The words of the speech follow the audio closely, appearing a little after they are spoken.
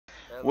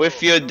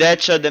With you,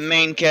 Decha, the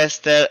main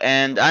caster,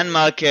 and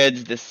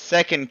Unmarked, the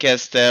second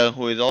caster,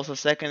 who is also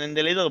second in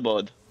the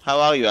leaderboard. How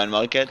are you,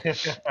 Unmarked?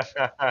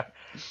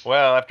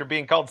 Well, after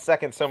being called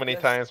second so many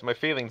times, my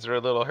feelings are a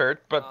little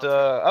hurt, but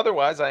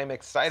otherwise I am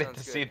excited to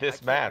see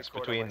this match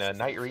between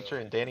KnightReacher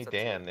and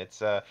DannyDan.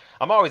 It's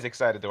I'm always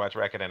excited to watch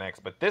Racket NX,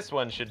 but this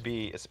one should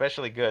be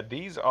especially good.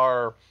 These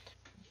are,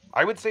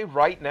 I would say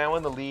right now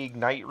in the league,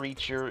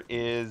 KnightReacher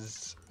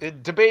is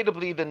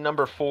debatably the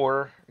number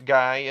 4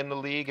 guy in the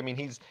league. I mean,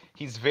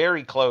 he's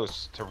very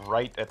close to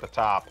right at the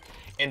top.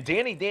 And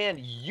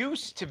DannyDan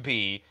used to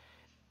be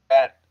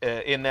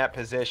in that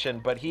position,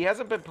 but he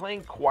hasn't been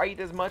playing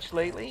quite as much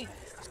lately.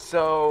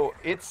 So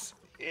it's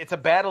a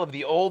battle of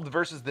the old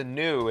versus the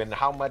new, and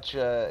how much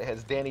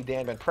has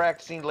DannyDan been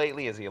practicing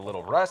lately? Is he a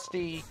little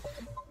rusty?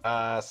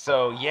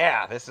 So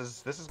yeah, this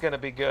is gonna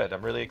be good.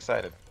 I'm really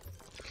excited.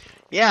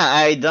 Yeah,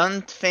 I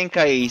don't think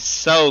I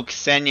saw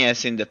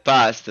Xenius in the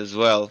past as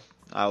well.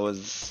 I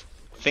was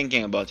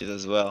thinking about it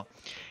as well.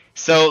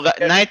 So,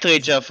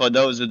 KnightReacher, for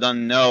those who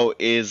don't know,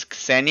 is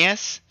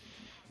Xenius.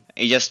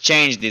 He just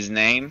changed his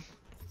name.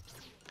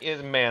 He's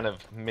a man of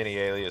many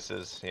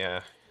aliases.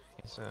 Yeah,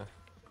 he's I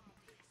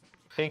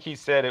think he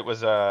said it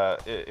was a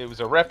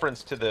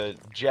reference to the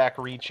Jack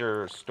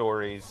Reacher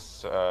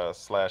stories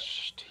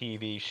slash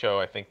TV show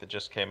I think that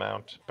just came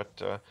out.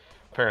 But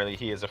apparently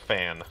he is a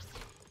fan.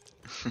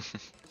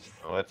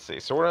 Let's see.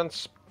 So we're on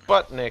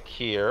Sputnik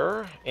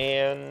here,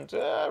 and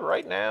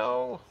right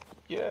now,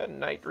 yeah,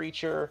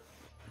 KnightReacher.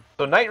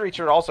 So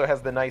KnightReacher also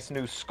has the nice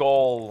new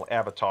skull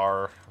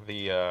avatar.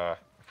 The I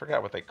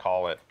forgot what they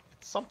call it.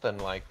 It's something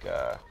like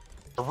the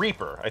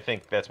Reaper. I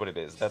think that's what it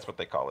is. That's what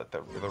they call it.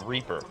 The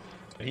Reaper.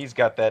 But he's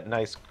got that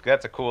nice.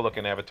 That's a cool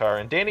looking avatar.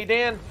 And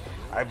DannyDan,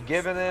 I've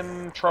given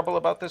him trouble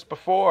about this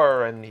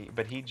before,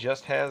 but he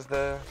just has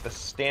the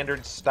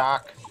standard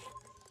stock,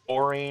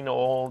 boring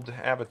old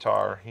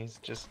avatar. He's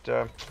just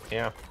yeah.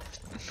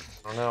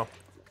 I don't know.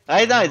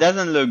 I know it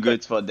doesn't look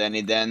good for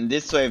DannyDan.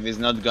 This wave is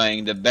not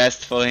going the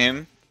best for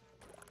him.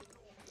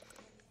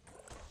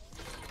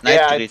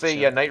 Yeah, I'd say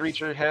yeah,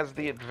 KnightReacher has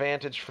the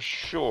advantage for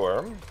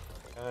sure.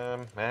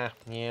 Yeah.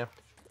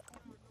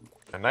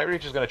 And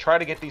KnightReacher's gonna try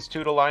to get these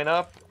two to line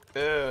up.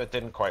 It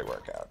didn't quite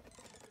work out.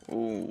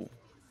 Ooh.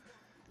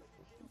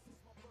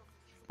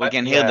 We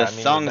can hear the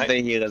songs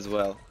they hear as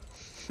well.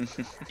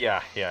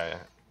 Yeah.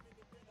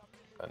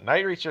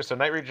 KnightReacher, so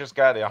KnightReacher's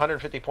got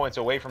 150 points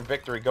away from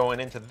victory going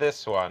into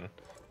this one.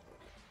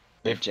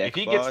 If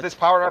he gets this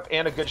power up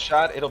and a good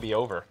shot, it'll be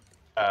over.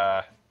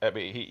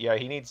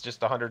 He needs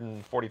just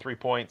 143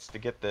 points to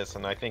get this,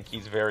 and I think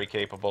he's very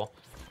capable.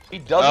 He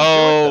doesn't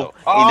do it, though.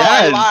 Oh, he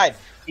does. I lied.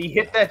 He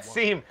hit that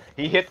seam.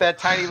 He hit that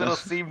tiny little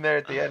seam there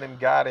at the end and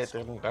got it.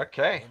 And,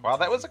 okay, well,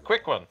 that was a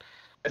quick one.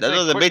 That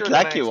was a bit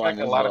lucky one.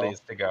 A lot of these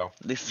to go.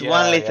 This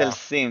one little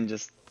seam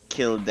just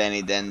killed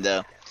DannyDan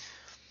though.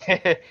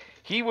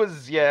 He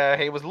was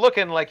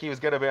looking like he was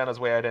going to be on his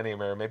way out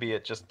anywhere. Maybe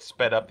it just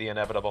sped up the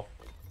inevitable.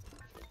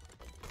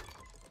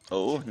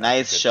 Oh,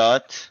 nice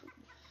shot.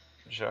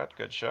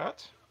 Good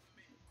shot.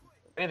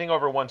 Anything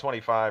over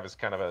 125 is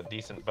kind of a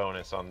decent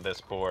bonus on this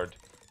board.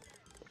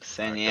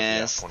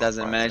 Xenius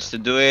doesn't manage to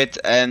do it,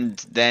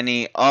 and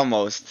Danny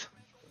almost.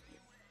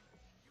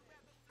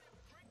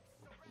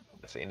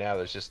 Let's see, now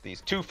there's just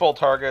these two full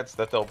targets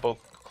that they'll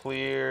both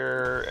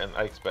clear, and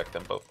I expect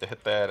them both to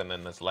hit that, and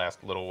then this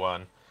last little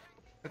one.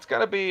 It's got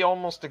to be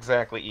almost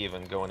exactly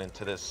even going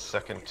into this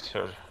second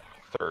to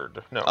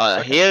third.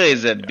 No. Here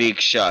is a big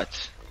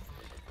shot.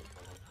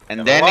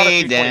 And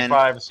DannyDan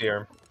 225s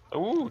here.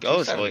 Ooh,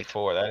 goes for it.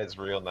 274. That is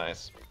real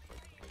nice.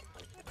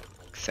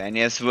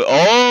 Xenius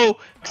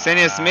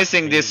Xenius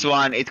missing this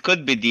one. It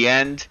could be the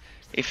end.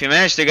 If he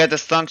managed to get a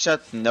strong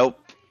shot, nope.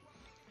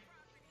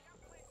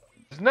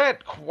 It's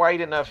not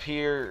quite enough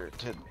here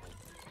to.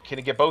 Can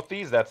he get both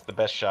these? That's the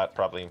best shot,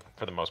 probably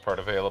for the most part,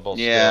 available.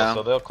 Yeah.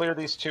 Still. So they'll clear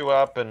these two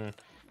up, and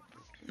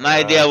my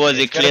idea was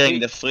he clearing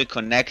the three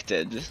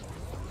connected.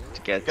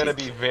 It's gonna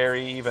be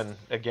very even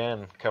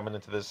again coming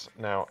into this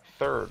now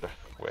third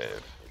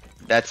wave.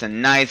 That's a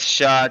nice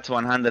shot.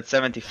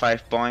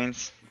 175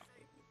 points.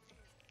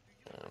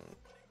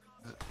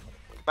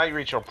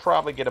 KnightReacher will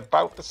probably get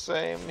about the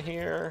same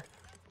here.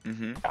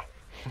 Yeah.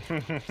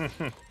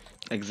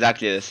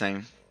 Exactly the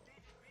same.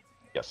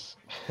 Yes.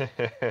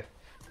 And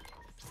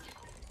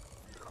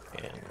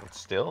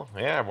still,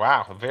 yeah,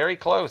 wow, very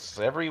close.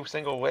 Every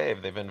single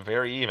wave, they've been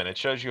very even. It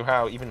shows you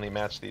how evenly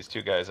matched these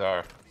two guys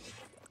are.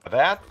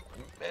 That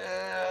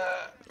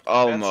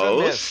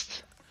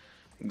almost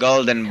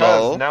golden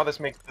ball. Now this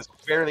makes this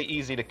fairly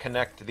easy to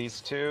connect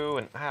these two,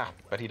 and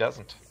but he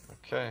doesn't.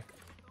 Okay.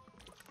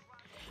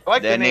 I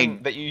like the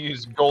name that you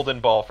use, Golden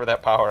Ball, for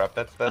that power up.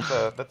 That's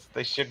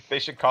they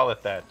should call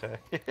it that.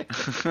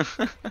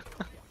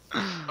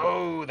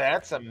 Oh,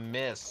 that's a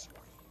miss.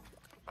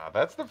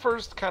 That's the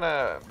first kind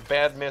of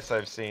bad miss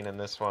I've seen in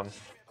this one.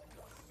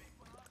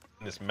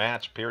 In this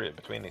match period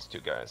between these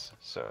two guys.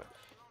 So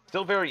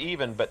still very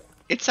even, but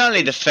It's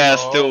only the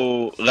first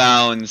two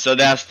rounds, so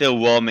they're still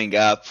warming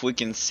up. We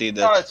can see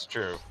that. Oh, it's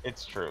true.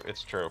 It's true.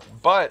 It's true.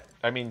 But,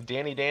 I mean,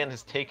 DannyDan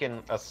has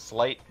taken a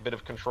slight bit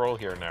of control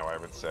here now, I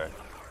would say.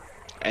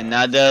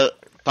 Another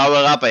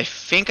power-up. I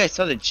think I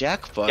saw the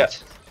jackpot.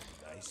 Yes.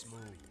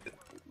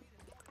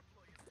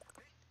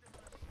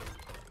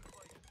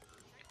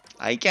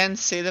 I can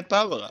see the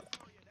power-up.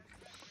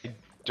 I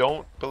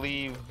don't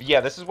believe...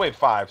 Yeah, this is wave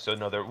 5, so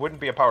no, there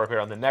wouldn't be a power-up here.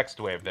 On the next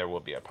wave, there will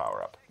be a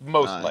power-up.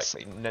 Most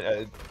likely.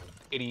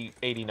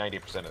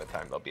 80-90% of the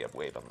time, there'll be a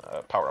wave on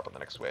the power-up on the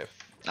next wave.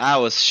 I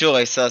was sure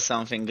I saw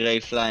something gray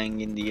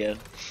flying in the air.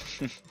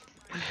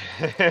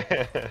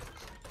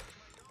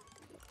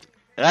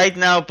 Right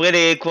now,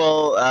 pretty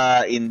equal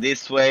in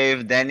this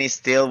wave. Danny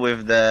still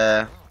with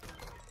the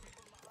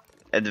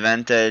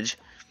advantage.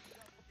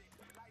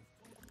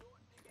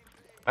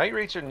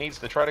 KnightReacher needs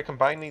to try to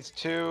combine these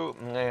two,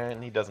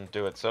 and he doesn't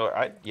do it. So,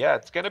 yeah,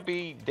 it's going to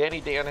be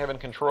DannyDan having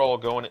control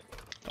going...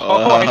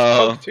 Oh, I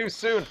spoke too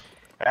soon.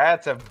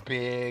 That's a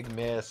big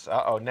miss.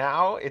 Uh-oh,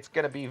 now it's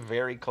going to be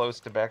very close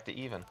to back to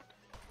even.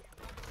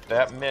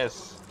 That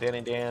miss,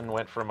 DannyDan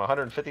went from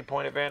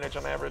 150-point advantage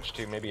on average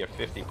to maybe a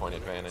 50-point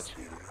advantage.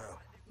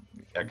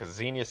 Yeah, because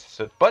Xenius...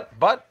 So, but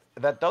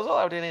that does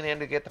allow DannyDan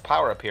to get the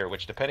power-up here,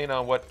 which, depending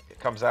on what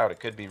comes out, it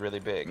could be really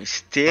big.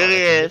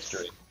 Mysterious.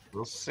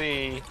 We'll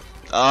see.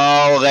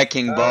 Oh,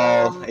 Wrecking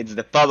Ball. It's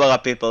the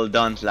power-up people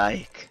don't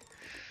like.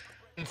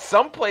 In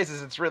some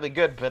places, it's really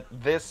good, but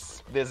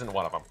this isn't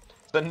one of them.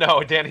 So no,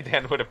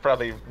 DannyDan would have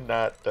probably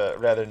not,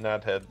 rather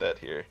not had that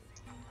here.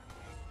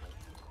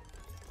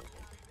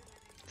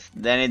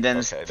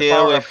 DannyDan okay,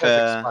 still with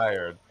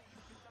expired.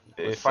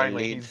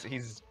 Finally,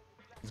 he's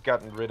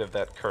gotten rid of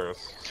that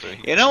curse. So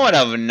you know what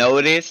I've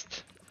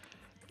noticed?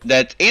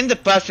 That in the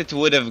past it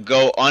would have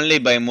go only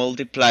by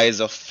multiplies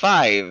of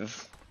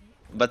 5,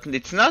 but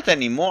it's not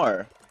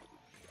anymore.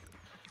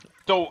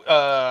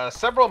 So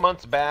several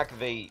months back,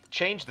 they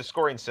changed the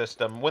scoring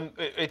system.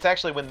 It's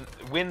actually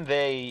when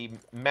they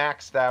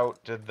maxed out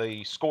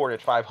the score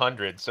at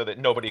 500, so that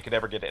nobody could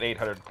ever get an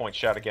 800-point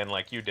shot again,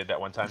 like you did that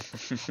one time.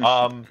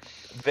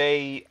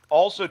 They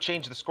also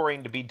changed the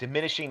scoring to be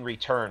diminishing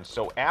returns.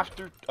 So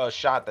after a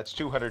shot that's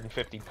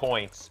 250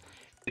 points,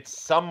 it's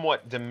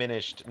somewhat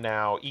diminished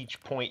now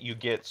each point you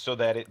get, so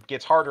that it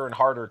gets harder and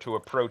harder to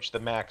approach the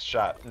max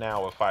shot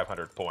now of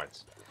 500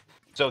 points.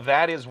 So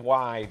that is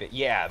why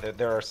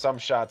there are some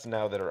shots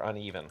now that are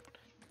uneven.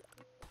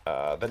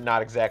 They're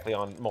not exactly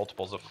on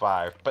multiples of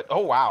 5. But,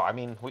 oh wow, I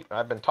mean,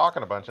 I've been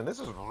talking a bunch, and this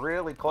is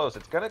really close.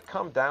 It's going to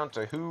come down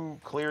to who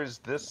clears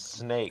this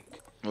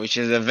snake. Which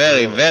is a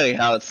very, very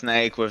hard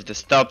snake with the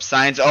stop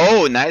signs.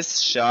 Oh, nice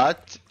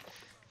shot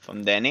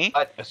from Danny.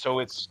 So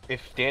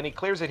if Danny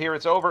clears it here,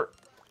 it's over.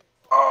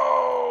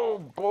 Oh,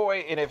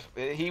 boy. And if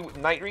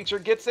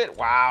KnightReacher gets it,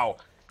 wow.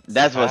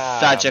 That was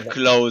such a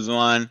close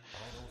one.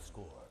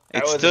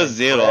 It's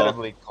 2-0.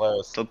 Incredibly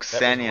close. To Xenius.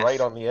 That was right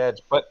on the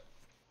edge. But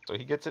so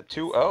he gets it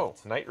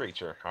 2-0.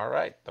 KnightReacher. All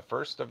right, the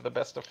first of the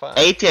best of 5.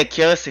 80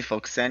 accuracy for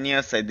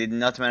Xenius. I did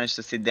not manage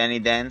to see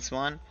DannyDan's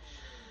one.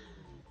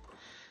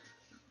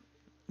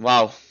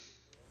 Wow.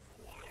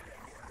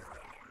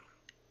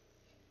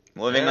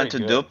 Moving on to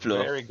Duplo.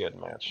 Very good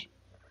match.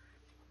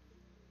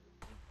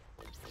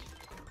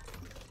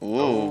 Ooh.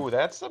 Oh,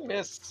 that's a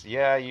miss.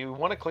 Yeah, you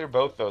want to clear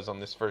both those on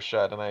this first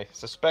shot, and I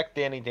suspect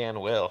DannyDan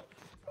will.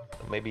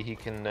 Maybe he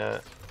can...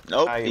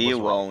 Nope, he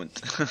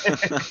won't.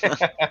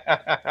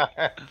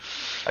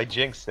 I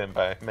jinxed him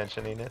by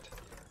mentioning it.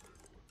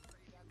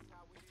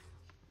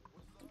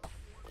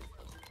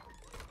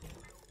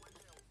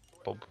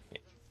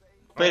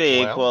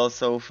 Pretty equal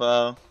so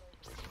far.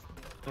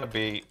 Gonna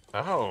be...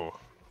 Oh.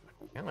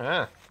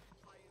 Yeah.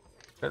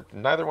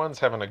 Neither one's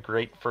having a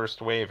great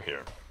first wave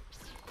here.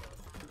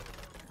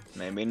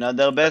 Maybe not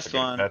their best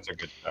one. That's a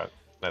good shot.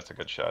 That's a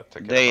good shot. To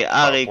get they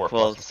are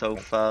equal so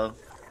far.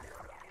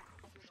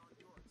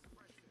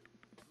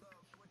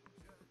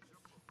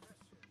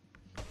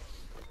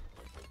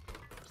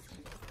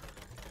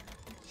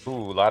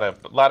 Ooh, a lot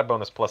of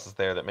bonus pluses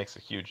there. That makes a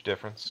huge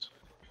difference.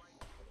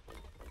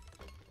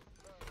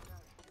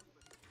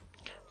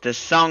 The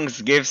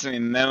songs gives me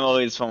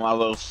memories from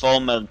our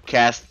former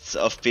casts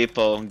of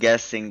people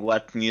guessing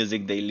what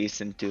music they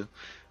listen to.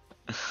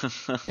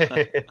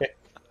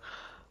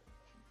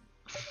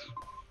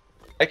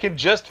 I can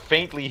just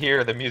faintly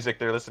hear the music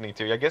they're listening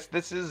to. I guess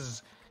this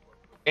is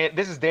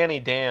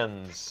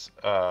DannyDan's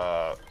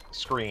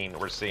screen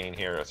we're seeing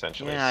here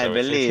essentially. Yeah, so I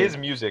believe it's his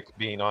music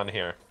being on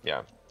here.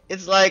 Yeah.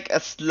 It's like a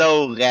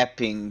slow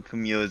rapping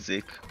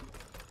music.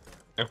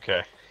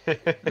 Okay.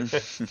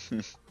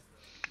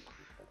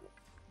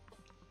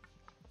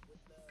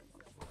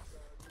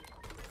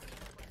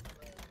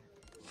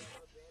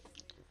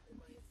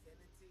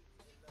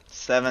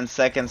 7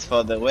 seconds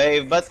for the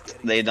wave, but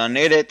they don't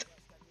need it.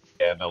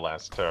 Yeah, the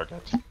last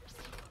target.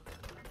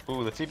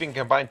 Ooh, let's see if we can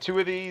combine 2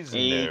 of these.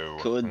 He No.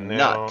 could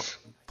not.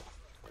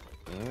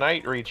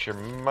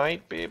 KnightReacher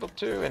might be able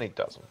to, and he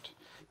doesn't.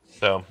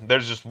 So,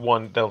 there's just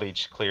one, they'll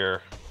each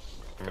clear.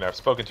 I mean, I've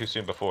spoken too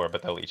soon before,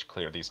 but they'll each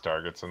clear these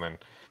targets, and then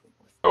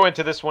Go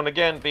into this one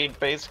again, being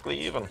basically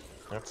even.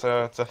 It's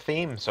a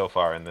theme so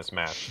far in this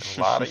match.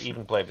 A lot of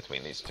even play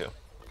between these two.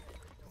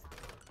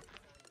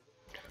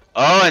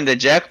 Oh, and the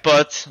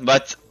jackpot,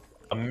 but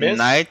a miss.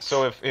 Knight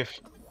So if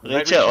Reacher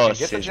can get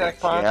the sees it.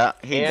 jackpot Yeah,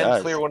 he and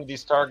does. clear one of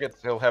these targets,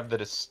 he'll have the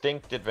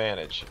distinct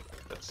advantage.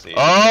 Let's see.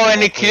 Oh,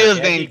 and he kills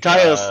the he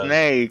entire does.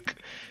 snake.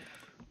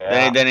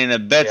 Yeah. Then in a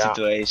bad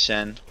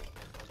situation.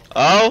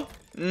 Oh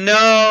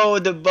no,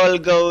 the ball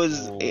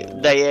goes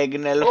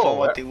diagonal from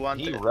what he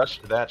wanted. He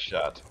rushed that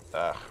shot.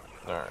 All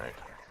right.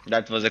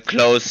 That was a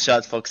close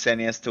shot for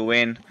Xenius to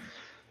win.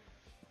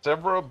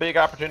 Several big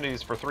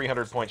opportunities for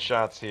 300-point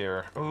shots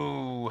here.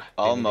 Ooh,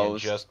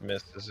 almost. Just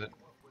misses it.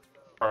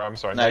 Or I'm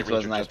sorry, No, it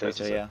was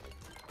KnightReacher, yeah.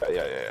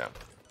 Yeah.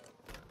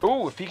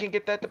 Ooh, if he can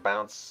get that to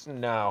bounce,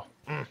 no.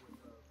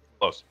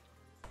 Close.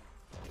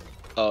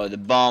 Oh, the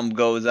bomb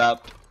goes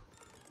up.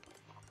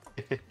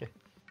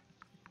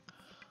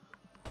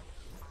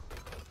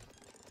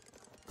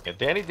 Yeah,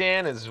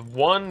 DannyDan is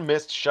one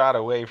missed shot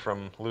away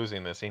from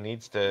losing this. He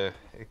needs to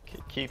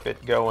keep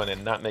it going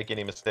and not make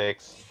any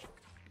mistakes.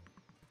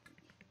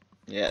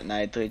 Yeah,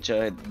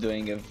 KnightReacher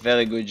doing a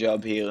very good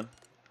job here.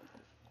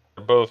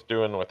 They're both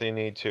doing what they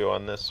need to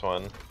on this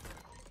one.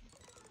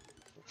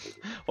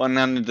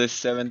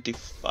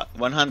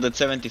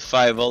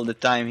 175 all the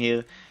time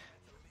here.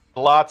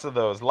 Lots of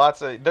those.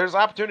 There's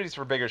opportunities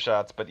for bigger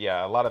shots, but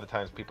yeah, a lot of the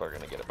times people are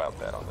going to get about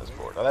that on this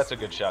board. Oh, that's a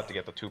good shot to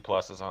get the 2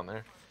 pluses on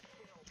there.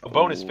 A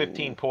bonus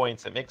 15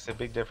 points. It makes a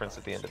big difference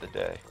at the end of the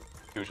day,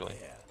 usually.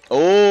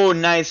 Oh,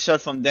 nice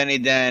shot from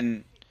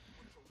DannyDan.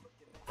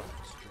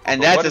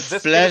 And that's a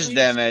splash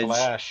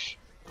damage.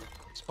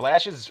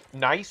 Splash is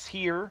nice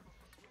here,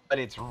 but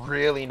it's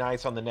really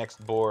nice on the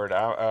next board.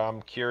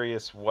 I'm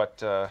curious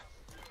what... I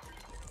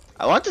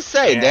want to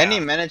say, Danny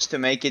managed to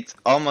make it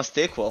almost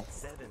equal.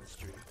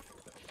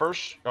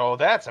 Oh,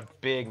 that's a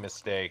big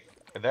mistake.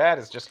 That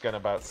is just going to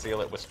about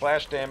seal it with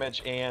splash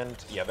damage, and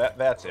yeah,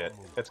 that's it.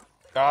 It's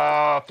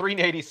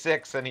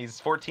 386, and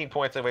he's 14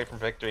 points away from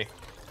victory.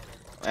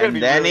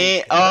 And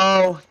Danny,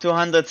 really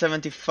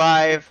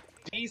 275.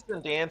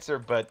 Decent answer,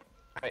 but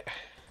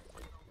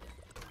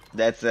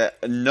that's a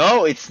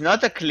no. It's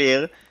not a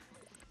clear.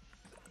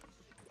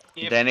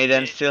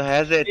 DannyDan still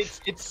has it.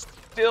 It's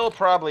still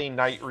probably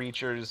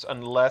KnightReacher's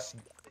unless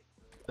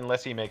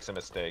he makes a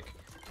mistake.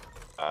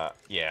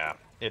 Yeah,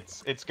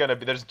 it's gonna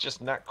be. There's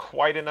just not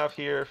quite enough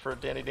here for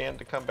DannyDan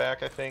to come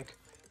back. I think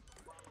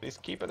he's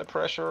keeping the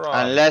pressure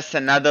on. Unless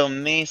another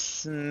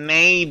miss,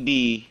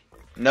 maybe.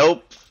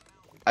 Nope.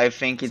 I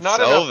think it's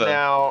not over enough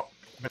now.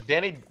 But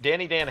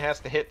DannyDan has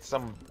to hit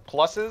some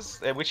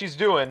pluses, which he's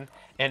doing,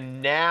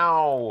 and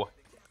now,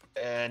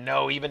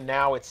 no, even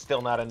now it's still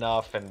not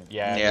enough, and he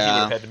would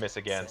have had to miss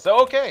again.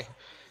 So okay,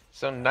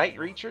 so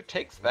KnightReacher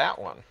takes that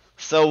one.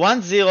 So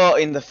 1-0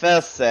 in the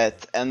first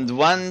set, and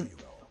 2-0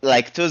 to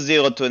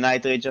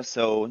KnightReacher.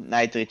 So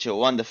KnightReacher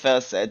won the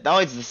first set. Now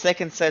it's the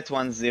second set,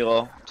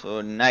 1-0 to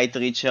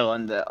KnightReacher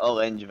on the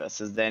orange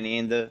versus Danny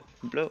in the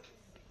blue.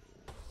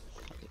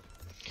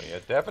 Yeah,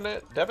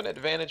 definite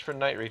advantage for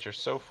KnightReacher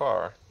so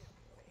far.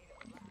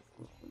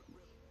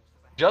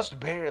 Just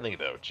barely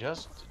though,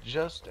 just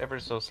ever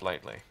so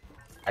slightly.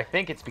 I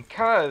think it's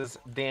because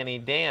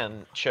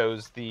DannyDan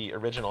chose the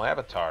original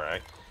avatar.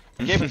 I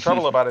gave him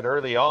trouble about it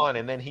early on,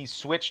 and then he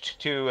switched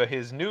to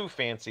his new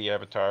fancy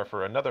avatar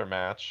for another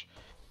match.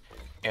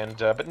 And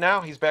but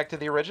now he's back to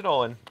the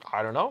original, and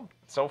I don't know.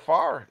 So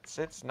far,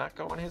 it's not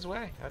going his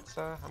way. That's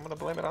I'm gonna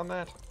blame it on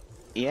that.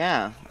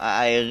 Yeah,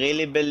 I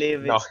really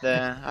believe it's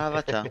the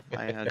avatar.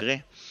 I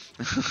agree.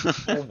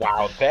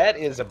 Wow, that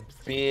is a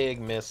big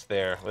miss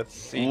there. Let's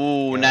see.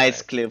 Ooh,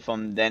 nice clip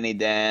from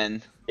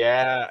DannyDan.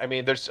 Yeah, I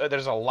mean, there's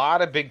a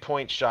lot of big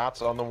point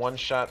shots on the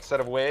one-shot set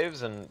of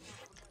waves, and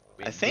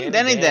I think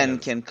DannyDan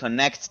can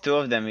connect 2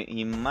 of them.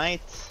 He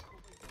might.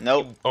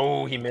 Nope.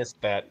 Oh, he missed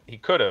that. He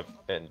could have,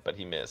 but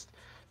he missed.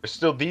 There's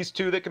still these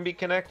 2 that can be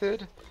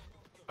connected.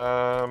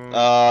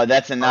 Oh,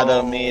 that's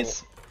another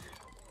miss.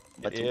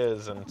 It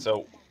is, and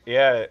so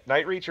yeah,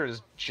 KnightReacher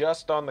is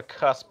just on the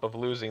cusp of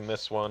losing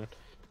this one.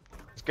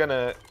 It's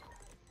gonna.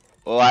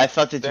 Oh, I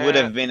thought it would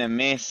have been a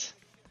miss.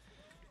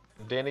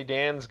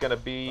 DannyDan's gonna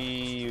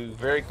be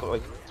very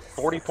like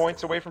 40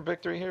 points away from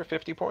victory here.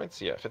 50 points,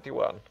 yeah,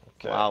 51.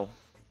 Okay. Wow.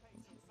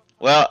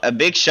 Well, a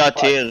big shot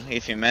here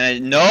if you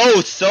manage.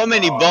 No, so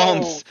many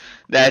bombs.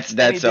 That's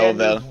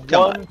over.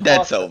 Come on,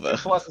 that's over.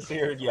 Pluses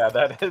here, yeah,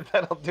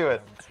 that'll do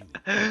it.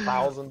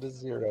 1,000 to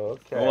 0.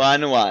 Okay.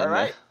 1-1. All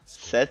right.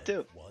 Set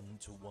 2.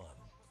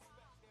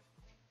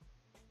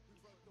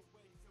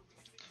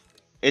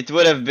 It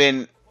would have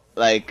been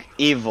like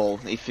evil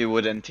if you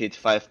wouldn't hit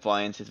 5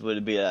 points. It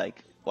would be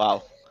like,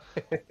 wow.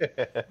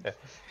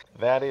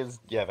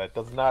 That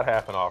does not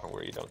happen often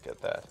where you don't get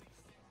that.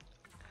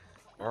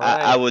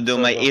 Right, I would do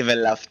my evil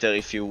laughter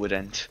if you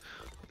wouldn't.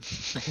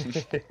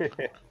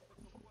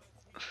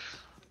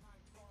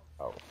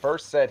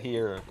 First set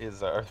here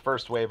is our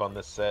first wave on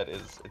this set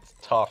it's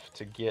tough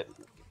to get.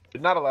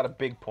 There's not a lot of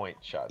big point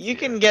shots. You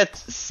can get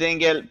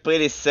single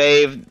pretty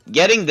safe.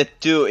 Getting the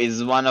 2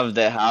 is one of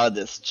the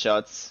hardest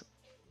shots.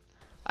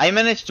 I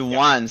managed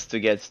once to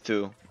get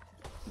 2,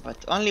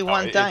 but only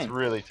one It's time.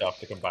 really tough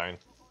to combine.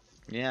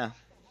 Yeah.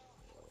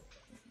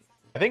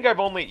 I think I've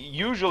only,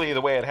 usually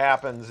the way it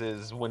happens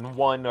is when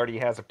one already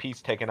has a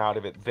piece taken out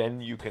of it, then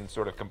you can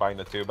sort of combine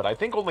the two. But I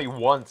think only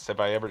once have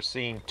I ever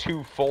seen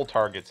 2 full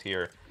targets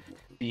here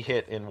be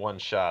hit in one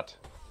shot.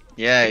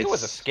 Yeah, I think it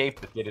was Escape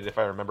that did it, if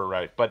I remember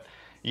right. But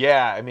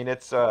yeah, I mean,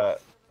 it's a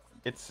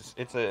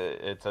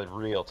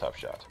real tough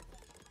shot.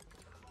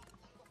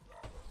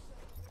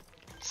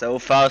 So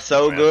far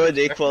so Man, good,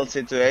 equal very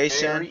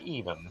situation.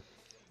 even.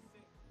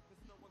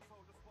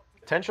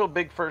 Potential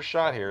big first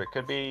shot here. It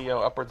could be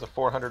upwards of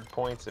 400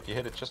 points if you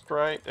hit it just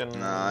right, and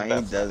No, he that's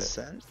not it.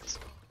 doesn't.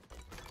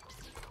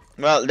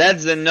 Well,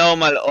 that's the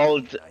normal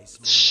old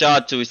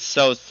shot we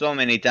saw so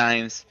many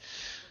times.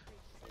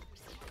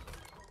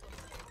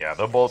 Yeah,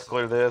 they'll both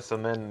clear this,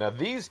 and then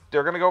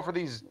they're going to go for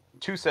these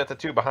 2 sets of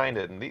 2 behind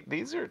it, and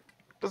this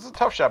is a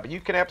tough shot, but you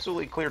can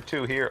absolutely clear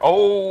 2 here.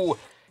 Oh,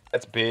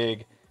 that's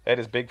big. That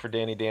is big for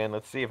DannyDan.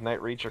 Let's see if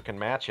KnightReacher can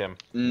match him.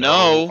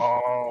 No.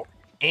 Oh,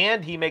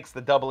 and he makes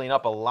the doubling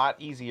up a lot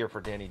easier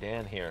for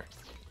DannyDan here.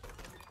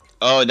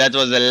 Oh, that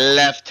was a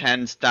left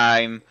hand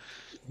time.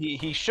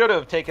 He should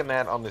have taken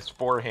that on his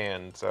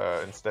forehand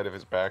instead of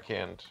his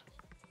backhand.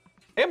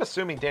 I'm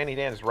assuming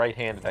DannyDan is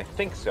right-handed. I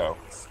think so.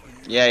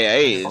 Yeah, he I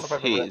is. don't know if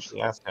I've ever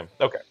actually asked him.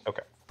 Okay.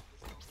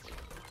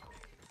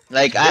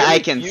 Like, I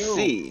can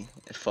see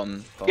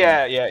from...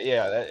 Yeah,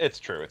 it's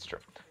true.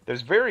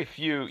 There's very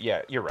few...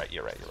 Yeah, you're right.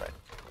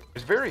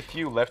 There's very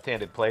few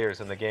left-handed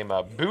players in the game.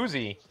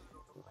 Boozy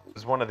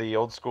was one of the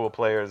old-school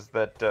players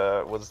that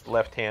was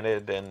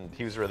left-handed, and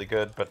he was really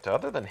good. But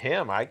other than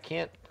him, I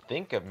can't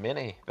think of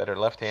many that are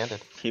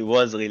left-handed. He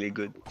was really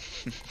good.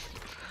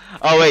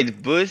 Oh,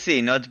 wait,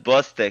 Boozy, not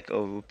Bostek.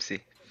 Oh,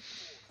 oopsie.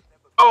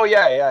 Oh,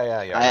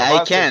 yeah.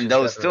 I can,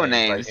 those 2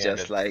 names,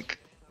 just like...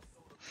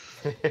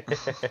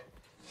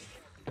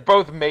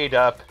 Both made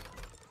up,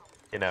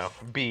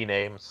 B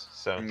names,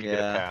 so you get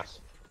a pass.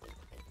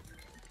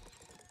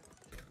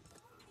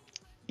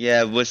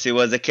 Yeah, Boozy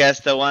was a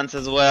caster once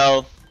as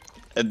well.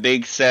 A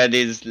big set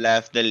is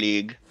left the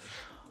league.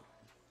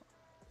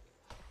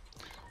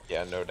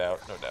 Yeah, no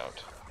doubt.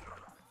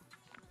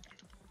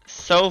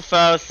 So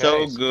far,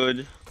 so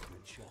good.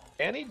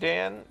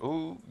 DannyDan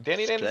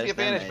has the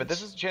advantage, but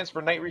this is a chance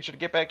for KnightReacher to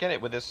get back in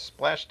it with this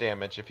splash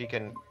damage. If he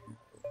can,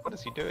 what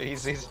does he do?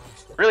 He's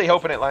really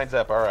hoping it lines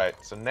up. All right,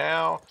 so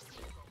now,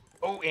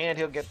 and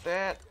he'll get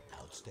that.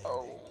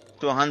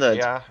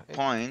 200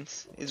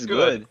 points. It's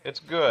good.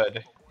 It's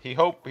good. He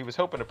was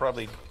hoping to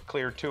probably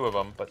clear 2 of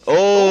them, but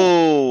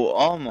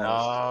almost.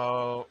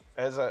 No,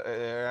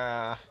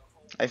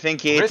 I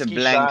think he hit a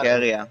blank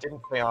area.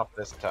 Didn't pay off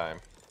this time.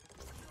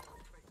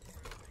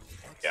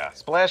 Yeah,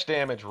 splash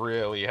damage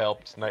really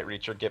helped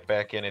KnightReacher get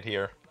back in it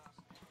here.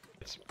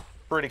 It's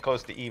pretty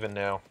close to even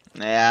now.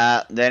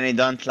 Yeah, then he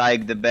don't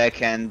like the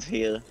backhand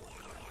here.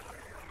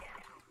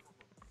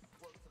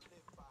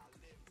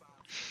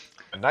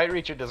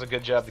 KnightReacher does a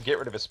good job to get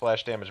rid of his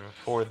splash damage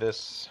before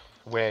this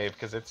wave,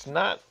 because it's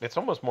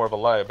almost more of a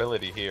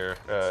liability here.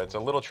 It's a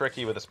little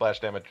tricky with the splash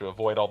damage to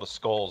avoid all the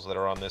skulls that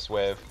are on this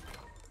wave.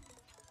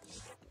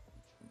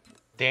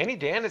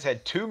 DannyDan has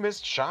had 2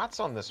 missed shots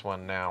on this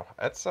one now.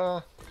 That's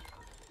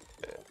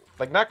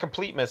like not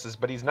complete misses,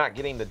 but he's not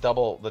getting the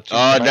double.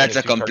 Oh, that's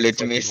a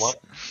complete miss.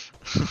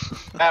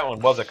 That one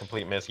was a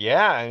complete miss.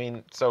 Yeah, I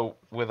mean, so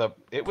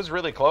it was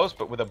really close,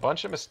 but with a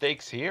bunch of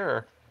mistakes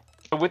here.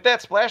 But with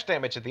that splash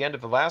damage at the end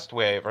of the last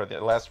wave,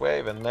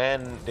 and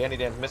then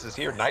DannyDan misses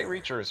here,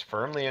 KnightReacher is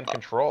firmly in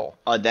control.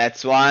 Oh,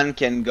 that's one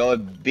can go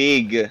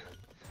big,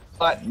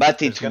 but it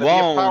won't. Be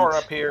a power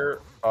up here.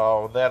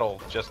 Oh,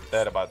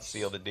 that about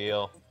seal the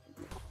deal.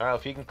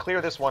 If he can clear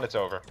this one, it's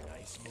over.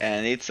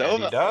 And it's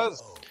over. He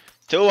does.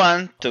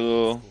 2-1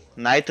 to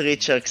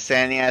KnightReacher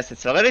Xenius.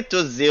 It's already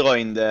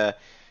 2-0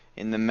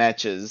 in the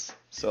matches.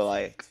 So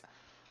like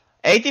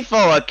 84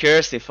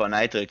 accuracy for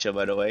KnightReacher,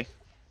 by the way.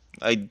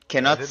 I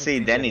cannot see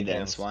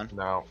DannyDan's one.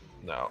 No.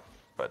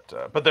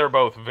 But they're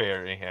both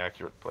very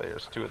accurate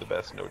players. 2 of the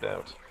best, no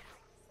doubt.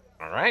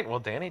 All right, well,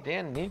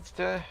 DannyDan needs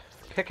to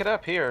pick it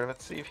up here.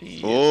 Let's see if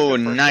he... Oh,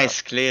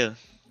 nice clear.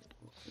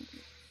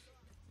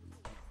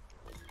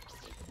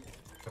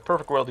 In a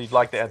perfect world, you'd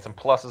like to add some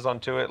pluses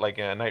onto it. Like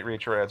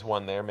KnightReacher adds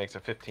 1 there, makes a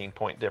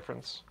 15-point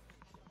difference.